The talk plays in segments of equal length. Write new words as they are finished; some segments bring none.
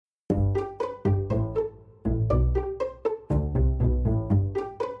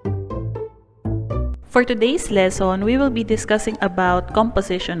For today's lesson, we will be discussing about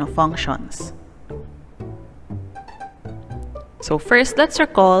composition of functions. So first, let's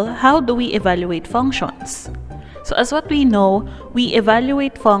recall, how do we evaluate functions? So as what we know, we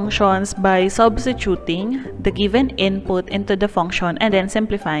evaluate functions by substituting the given input into the function and then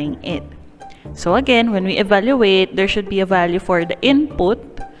simplifying it. So again, when we evaluate, there should be a value for the input,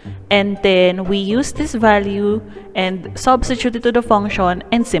 and then we use this value and substitute it to the function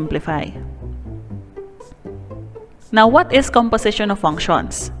and simplify. Now, what is composition of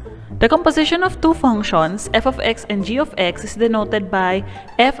functions? The composition of two functions, f of x and g of x, is denoted by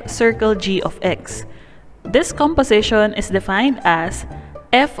f circle g of x. This composition is defined as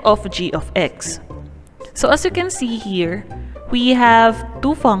f of g of x. So as you can see here, we have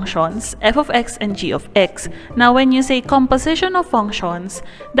two functions, f of x and g of x. Now, when you say composition of functions,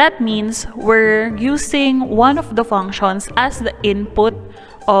 that means we're using one of the functions as the input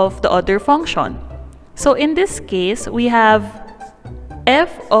of the other function. So in this case, we have f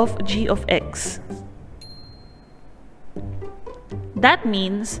of g of x. That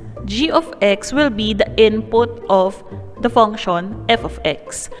means g of x will be the input of the function f of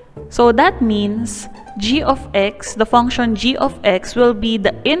x. So that means g of x, the function g of x, will be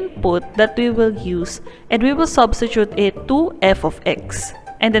the input that we will use, and we will substitute it to f of x,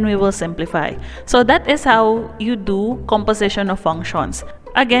 and then we will simplify. So that is how you do composition of functions.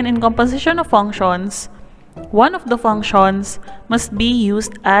 Again, in composition of functions, one of the functions must be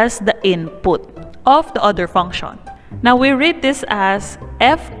used as the input of the other function. Now we read this as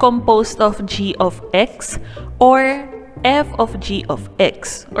f composed of g of x or f of g of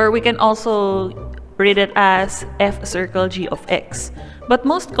x, or we can also read it as f circle g of x. But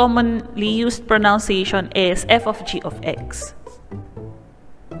most commonly used pronunciation is f of g of x.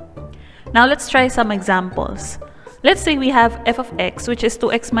 Now let's try some examples. Let's say we have f of x, which is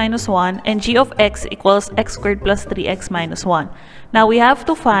 2x minus 1, and g of x equals x squared plus 3x minus 1. Now we have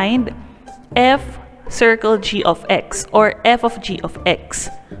to find f circle g of x, or f of g of x.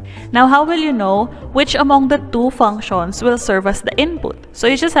 Now, how will you know which among the two functions will serve as the input? So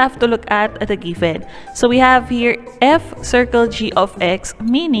you just have to look at the given. So we have here f circle g of x,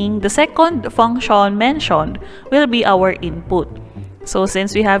 meaning the second function mentioned will be our input. So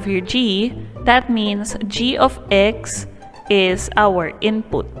since we have here g, that means g of x is our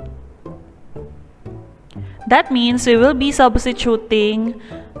input. That means we will be substituting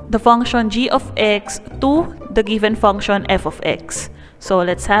the function g of x to the given function f of x. So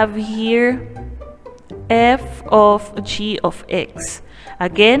let's have here f of g of x.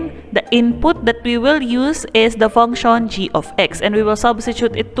 Again, the input that we will use is the function g of x, and we will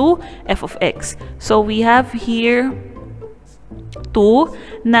substitute it to f of x. So we have here 2.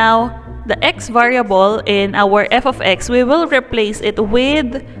 Now, the x variable in our f of x, we will replace it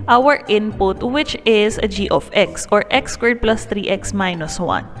with our input, which is a g of x, or x squared plus 3x minus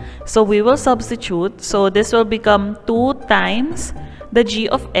 1. So we will substitute. So this will become 2 times the g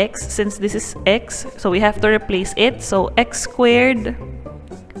of x, since this is x. So we have to replace it. So x squared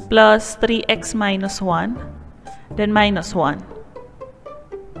plus 3x minus 1, then minus 1.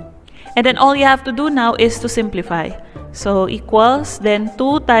 And then all you have to do now is to simplify. So equals, then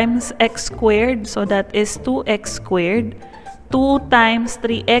 2 times x squared, so that is 2x squared, 2 times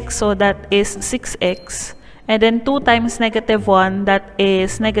 3x, so that is 6x, and then 2 times negative 1, that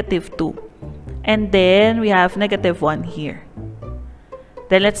is negative 2. And then we have negative 1 here.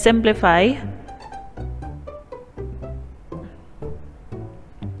 Then let's simplify.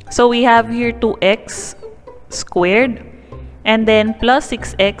 So we have here 2x squared, and then plus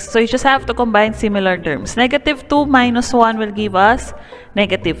 6x. So you just have to combine similar terms. Negative 2 minus 1 will give us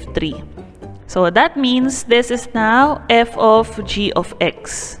negative 3. So that means this is now f of g of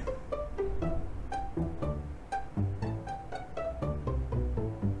x.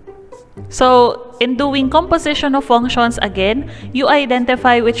 So in doing composition of functions, again, you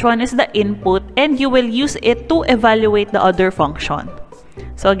identify which one is the input, and you will use it to evaluate the other function.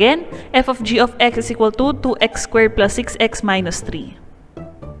 So again, f of g of x is equal to 2x squared plus 6x minus 3.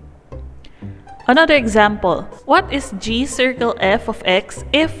 Another example, what is g circle f of x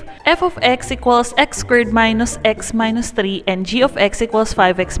if f of x equals x squared minus x minus 3 and g of x equals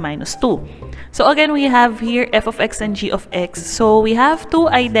 5x minus 2? So again, we have here f of x and g of x. So we have to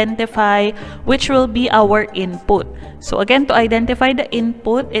identify which will be our input. So again, to identify the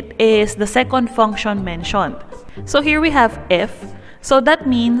input, it is the second function mentioned. So here we have f. So that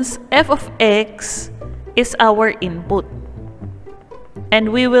means f of x is our input.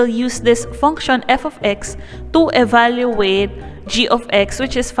 And we will use this function f of x to evaluate g of x,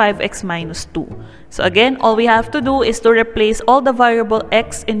 which is 5x minus 2. So again, all we have to do is to replace all the variable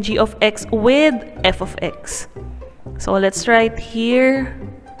x in g of x with f of x. So let's write here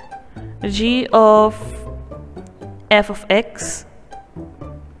g of f of x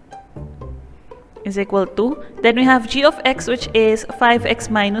is equal to, then we have g of x, which is 5x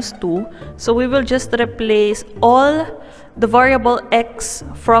minus 2. So we will just replace all the variable x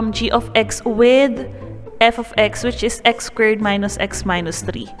from g of x with f of x, which is x squared minus x minus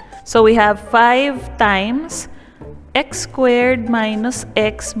 3. So we have 5 times x squared minus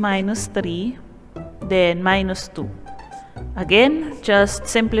x minus 3, then minus 2. Again, just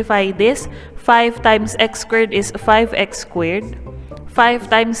simplify this. 5 times x squared is 5x squared. 5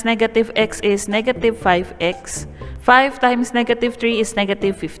 times negative x is negative 5x. 5 times negative 3 is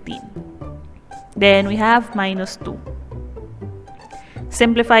negative 15. Then we have minus 2.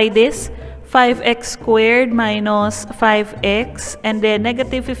 Simplify this. 5x squared minus 5x, and then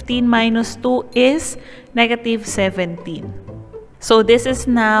negative 15 minus 2 is negative 17. So this is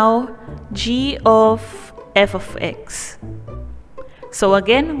now g of f of x. So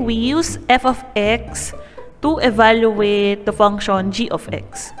again, we use f of x to evaluate the function g of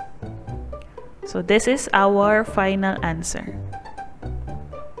x. So this is our final answer.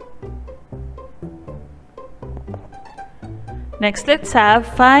 Next, let's have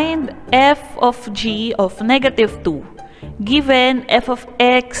find f of g of negative 2. Given f of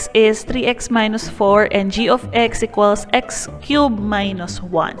x is 3x minus 4 and g of x equals x cubed minus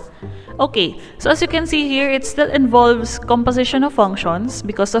 1. Okay, so as you can see here, it still involves composition of functions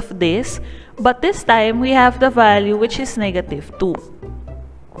because of this, but this time we have the value which is negative 2.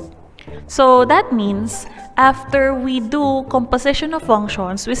 So that means after we do composition of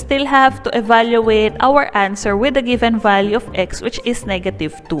functions, we still have to evaluate our answer with the given value of x, which is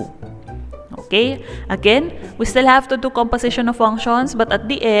negative 2. Okay, again, we still have to do composition of functions, but at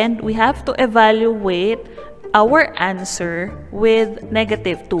the end, we have to evaluate our answer with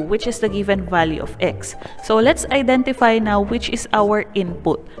negative 2, which is the given value of x. So let's identify now which is our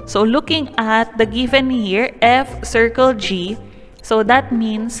input. So looking at the given here, f circle g, so that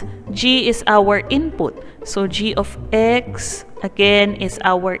means g is our input. So g of x, again, is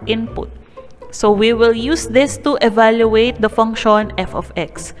our input. So we will use this to evaluate the function f of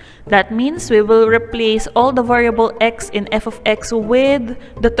x. That means we will replace all the variable x in f of x with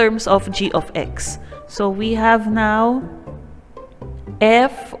the terms of g of x. So we have now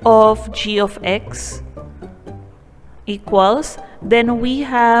f of g of x equals, then we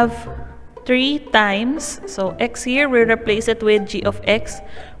have 3 times, so x here, we replace it with g of x,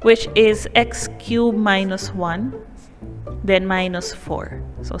 which is x cubed minus 1, then minus 4.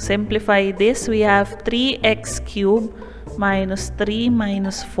 So simplify this, we have 3x cubed minus 3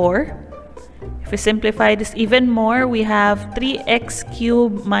 minus 4. If we simplify this even more, we have 3x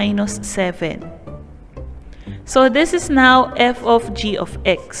cubed minus 7. So this is now f of g of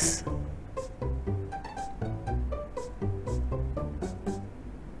x.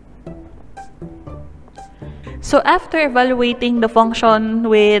 So after evaluating the function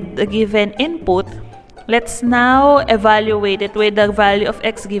with the given input, let's now evaluate it with the value of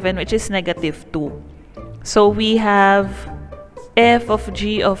x given, which is negative 2. So we have f of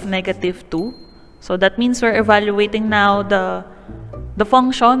g of negative 2. So that means we're evaluating now the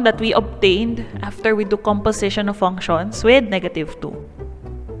function that we obtained after we do composition of functions with negative 2.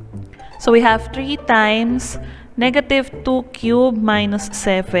 So we have 3 times negative 2 cubed minus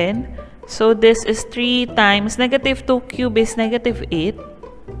 7. So this is 3 times negative 2 cubed is negative 8,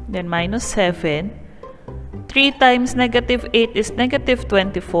 then minus 7. 3 times negative 8 is negative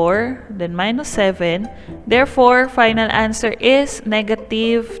 24, then minus 7. Therefore, final answer is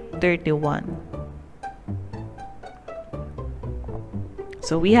negative 31.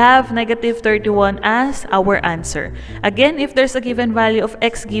 So we have negative 31 as our answer. Again, if there's a given value of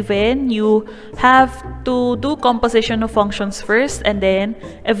x given, you have to do composition of functions first and then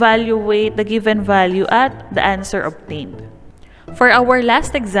evaluate the given value at the answer obtained. For our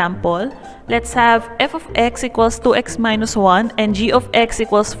last example, let's have f of x equals 2x minus 1 and g of x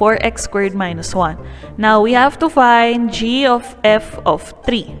equals 4x squared minus 1. Now we have to find g of f of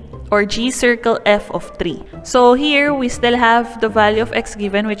 3. Or g circle f of 3. So here, we still have the value of x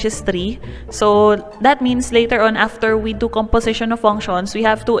given, which is 3. So that means later on, after we do composition of functions, we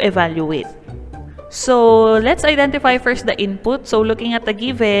have to evaluate. So let's identify first the input. So looking at the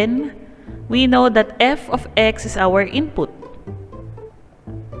given, we know that f of x is our input.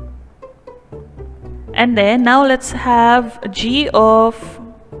 And then now let's have g of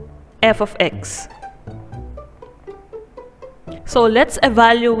f of x. So let's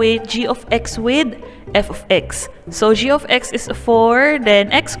evaluate g of x with f of x. So g of x is 4,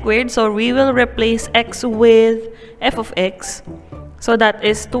 then x squared. So we will replace x with f of x. So that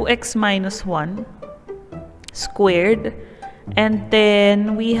is 2x minus 1 squared. And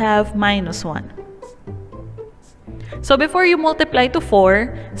then we have minus 1. So before you multiply to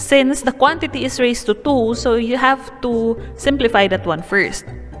 4, since the quantity is raised to 2, so you have to simplify that one first.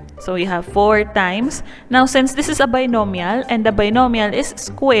 So you have 4 times. Now since this is a binomial and the binomial is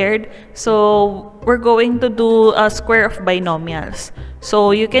squared, so we're going to do a square of binomials.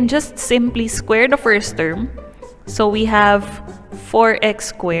 So you can just simply square the first term. So we have 4x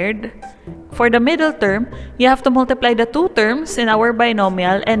squared. For the middle term, you have to multiply the two terms in our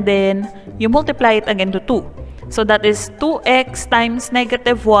binomial and then you multiply it again to 2. So that is 2x times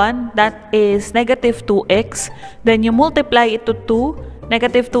negative 1, that is negative 2x. Then you multiply it to 2.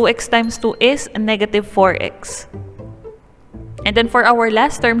 Negative 2x times 2 is negative 4x. And then for our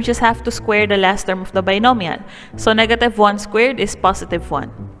last term, just have to square the last term of the binomial. So negative 1 squared is positive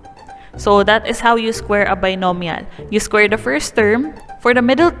 1. So that is how you square a binomial. You square the first term. For the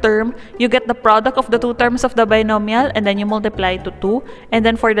middle term, you get the product of the two terms of the binomial and then you multiply to 2. And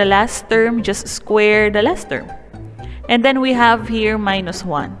then for the last term, just square the last term. And then we have here minus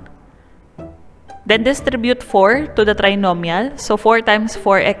 1. Then distribute 4 to the trinomial. So 4 times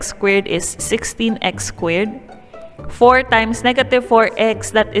 4x squared is 16x squared. 4 times negative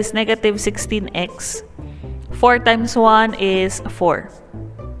 4x, that is negative 16x. 4 times 1 is 4.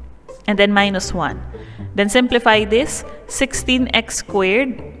 And then minus 1. Then simplify this. 16x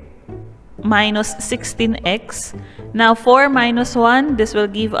squared minus 16x. Now 4 minus 1, this will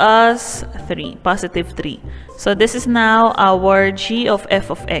give us 3, positive 3. So this is now our g of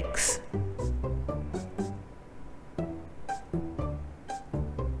f of x.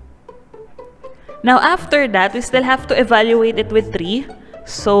 Now after that, we still have to evaluate it with 3.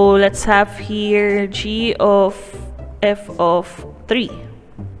 So let's have here g of f of 3.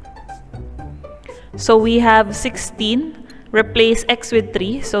 So we have 16. Replace x with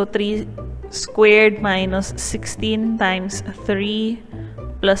 3. So 3 squared minus 16 times 3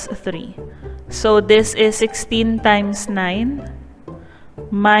 plus 3. So this is 16 times 9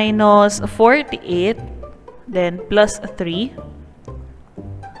 minus 48, then plus 3.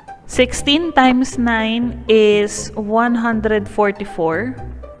 16 times 9 is 144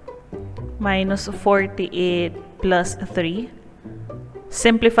 minus 48 plus 3.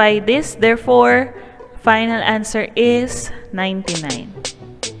 Simplify this, therefore, final answer is 99.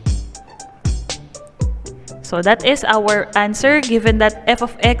 So that is our answer, given that f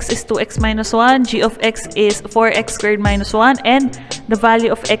of x is 2x minus 1, g of x is 4x squared minus 1, and the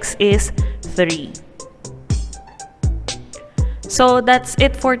value of x is 3. So that's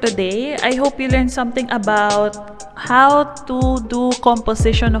it for today. I hope you learned something about how to do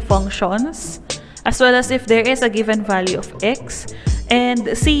composition of functions, as well as if there is a given value of x.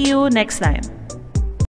 And see you next time.